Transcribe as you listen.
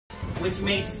which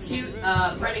makes cute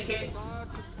predicate.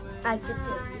 Adjective.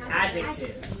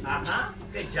 Adjective. Uh-huh.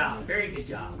 Good job. Very good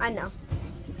job. I know.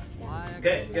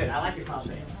 Good, good. I like your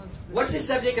confidence. What's the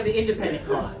subject of the independent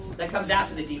clause that comes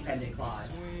after the dependent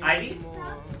clause? Ivy?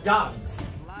 Dogs.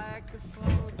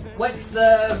 What's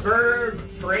the verb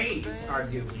phrase,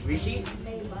 arguably? Rishi?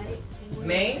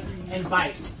 May and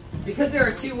bite. Because there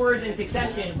are two words in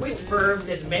succession, which verb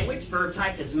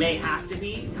type does may have to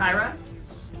be, Kyra?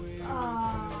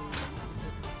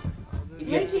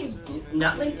 Linking.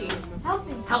 Not linking.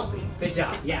 Helping. Helping. Good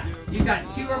job. Yeah. You've got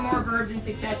two or more verbs in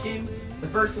succession. The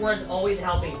first one's always a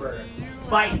helping verb.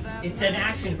 Bite. It's an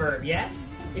action verb,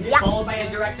 yes? Is it followed by a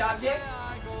direct object?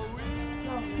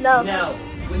 No. No.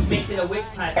 Which makes it a which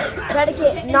type of action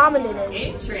Predicate, verb? nominative.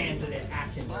 Intransitive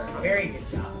action verb. Very good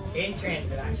job.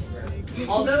 Intransitive action verb.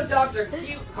 Although dogs are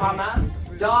cute, comma,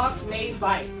 dogs may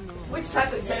bite. Which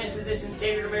type of sentence is this in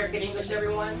standard American English,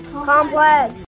 everyone? Complex.